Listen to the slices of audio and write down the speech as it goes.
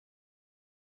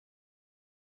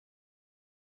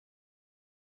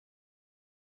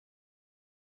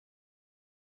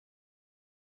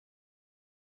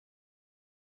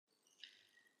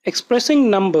Expressing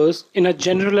numbers in a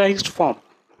generalized form.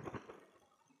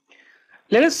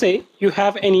 Let us say you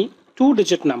have any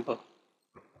two-digit number.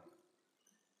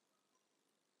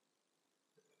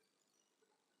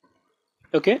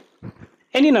 Okay,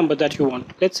 any number that you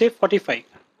want. Let's say 45.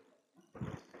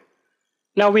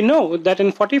 Now we know that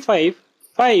in 45,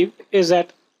 5 is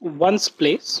at ones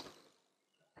place,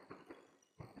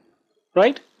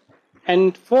 right?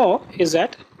 And 4 is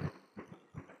at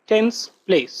tens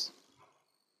place,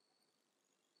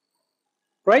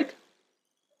 right?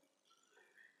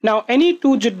 Now any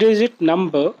two-digit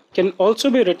number can also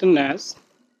be written as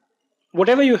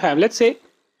whatever you have. Let's say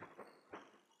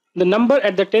the number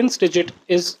at the tens digit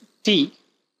is t,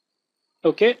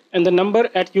 okay, and the number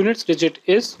at units digit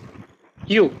is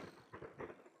u.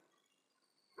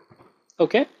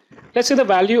 Okay, let's say the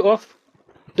value of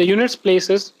the units place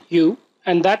is u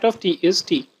and that of t is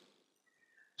t.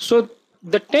 So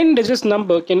the 10 digits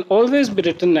number can always be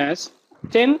written as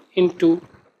 10 into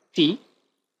t.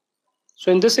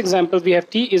 So in this example we have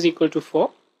t is equal to 4,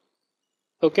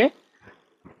 okay,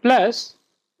 plus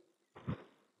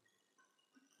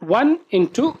 1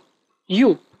 into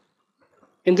u.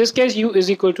 In this case u is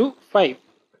equal to 5,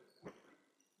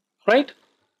 right?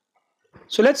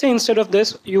 So let's say instead of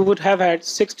this you would have had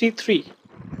 63.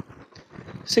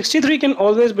 63 can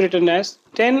always be written as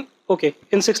 10. Okay,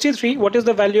 in 63 what is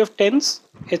the value of tens?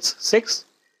 It's 6.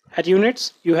 At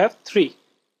units you have 3.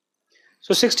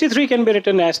 So 63 can be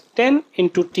written as 10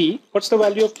 into t. What's the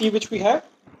value of t which we have?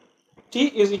 T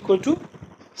is equal to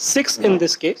 6 in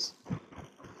this case,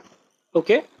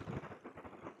 okay,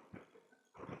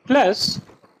 plus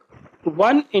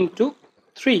 1 into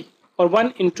 3 or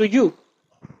 1 into u,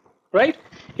 right?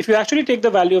 If you actually take the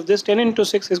value of this, 10 into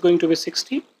 6 is going to be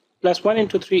 60, plus 1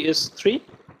 into 3 is 3,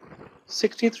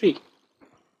 63.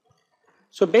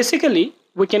 So basically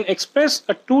we can express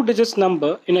a two-digit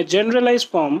number in a generalized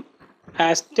form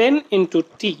as 10 into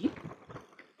t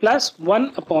plus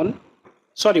 1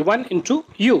 into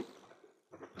u.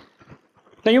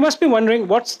 Now you must be wondering,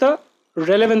 what's the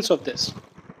relevance of this?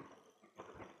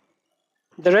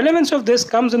 The relevance of this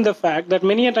comes in the fact that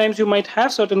many a times you might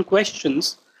have certain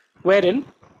questions wherein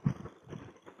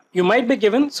you might be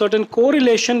given certain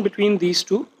correlation between these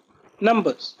two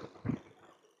numbers.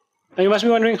 Now you must be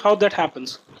wondering how that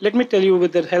happens. Let me tell you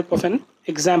with the help of an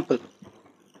example.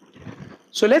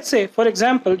 So let's say, for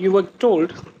example, you were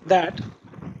told that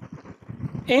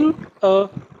in a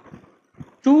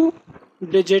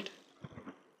two-digit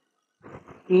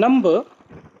number,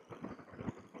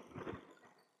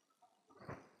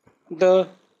 the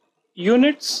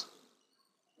units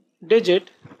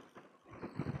digit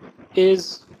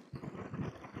is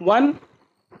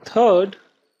 1/3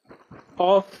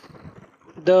 of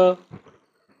the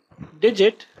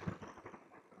digit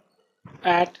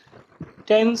at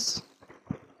tens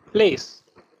place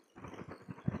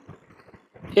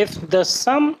if the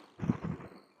sum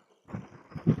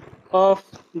of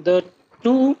the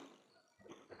two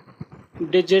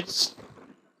digits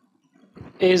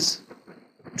is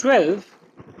 12,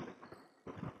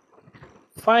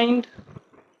 find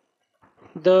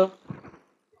the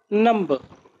number.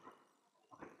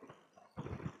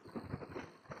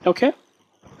 Okay,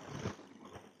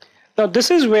 now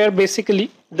this is where basically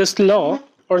this law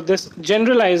or this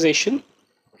generalization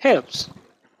helps.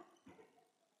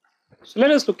 So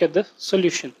let us look at the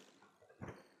solution.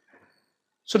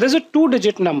 So there's a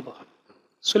two-digit number.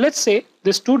 So let's say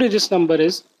this two-digit number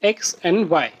is x and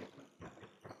y,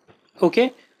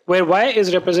 okay, where y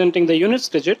is representing the units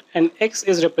digit and x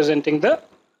is representing the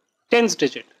tens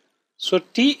digit. So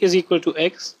t is equal to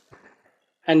x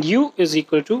and u is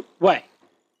equal to y.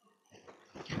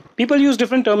 People use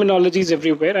different terminologies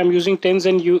everywhere. I'm using tens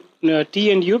and u,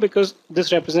 t and u because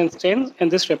this represents tens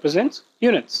and this represents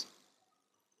units.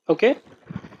 Okay,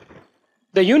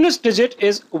 the units digit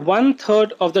is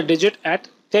 1/3 of the digit at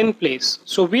 10 place.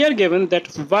 So we are given that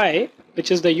y,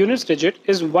 which is the units digit,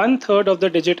 is 1/3 of the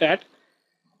digit at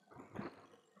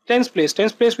tens place.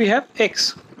 Tens place we have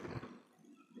x,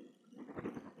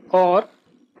 or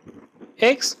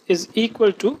x is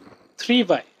equal to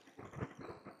 3y,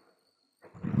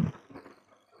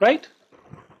 right?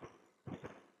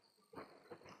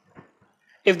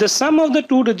 If the sum of the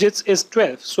two digits is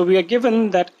 12, so we are given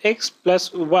that x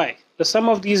plus y, the sum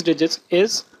of these digits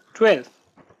is 12,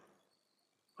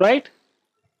 right?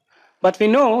 But we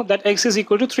know that x is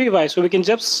equal to 3y, so we can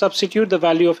just substitute the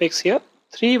value of x here.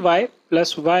 3y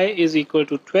plus y is equal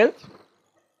to 12.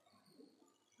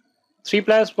 3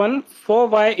 plus 1,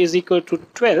 4y is equal to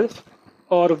 12,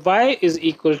 or y is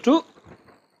equal to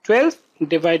 12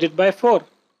 divided by 4,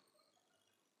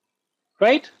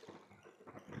 right?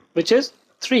 Which is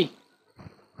 3,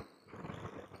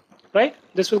 right?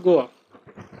 This will go up.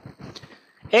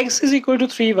 X is equal to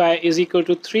 3, y is equal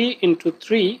to 3 into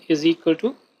 3 is equal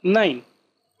to 9.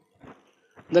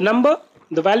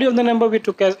 The value of the number we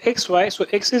took as xy, so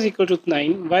x is equal to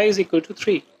 9, y is equal to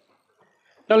 3.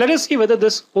 Now let us see whether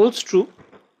this holds true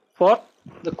for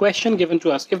the question given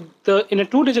to us. If in a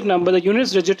 2-digit number, the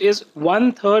units digit is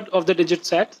 1/3 of the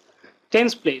digits at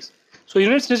tens place. So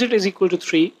units digit is equal to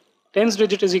 3, tens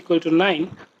digit is equal to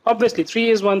 9. Obviously 3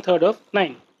 is 1/3 of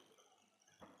 9.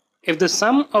 If the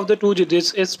sum of the two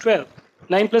digits is 12,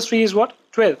 9 plus 3 is what?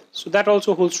 12. So that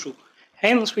also holds true.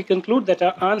 Hence we conclude that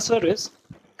our answer is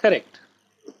correct.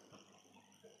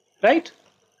 Right?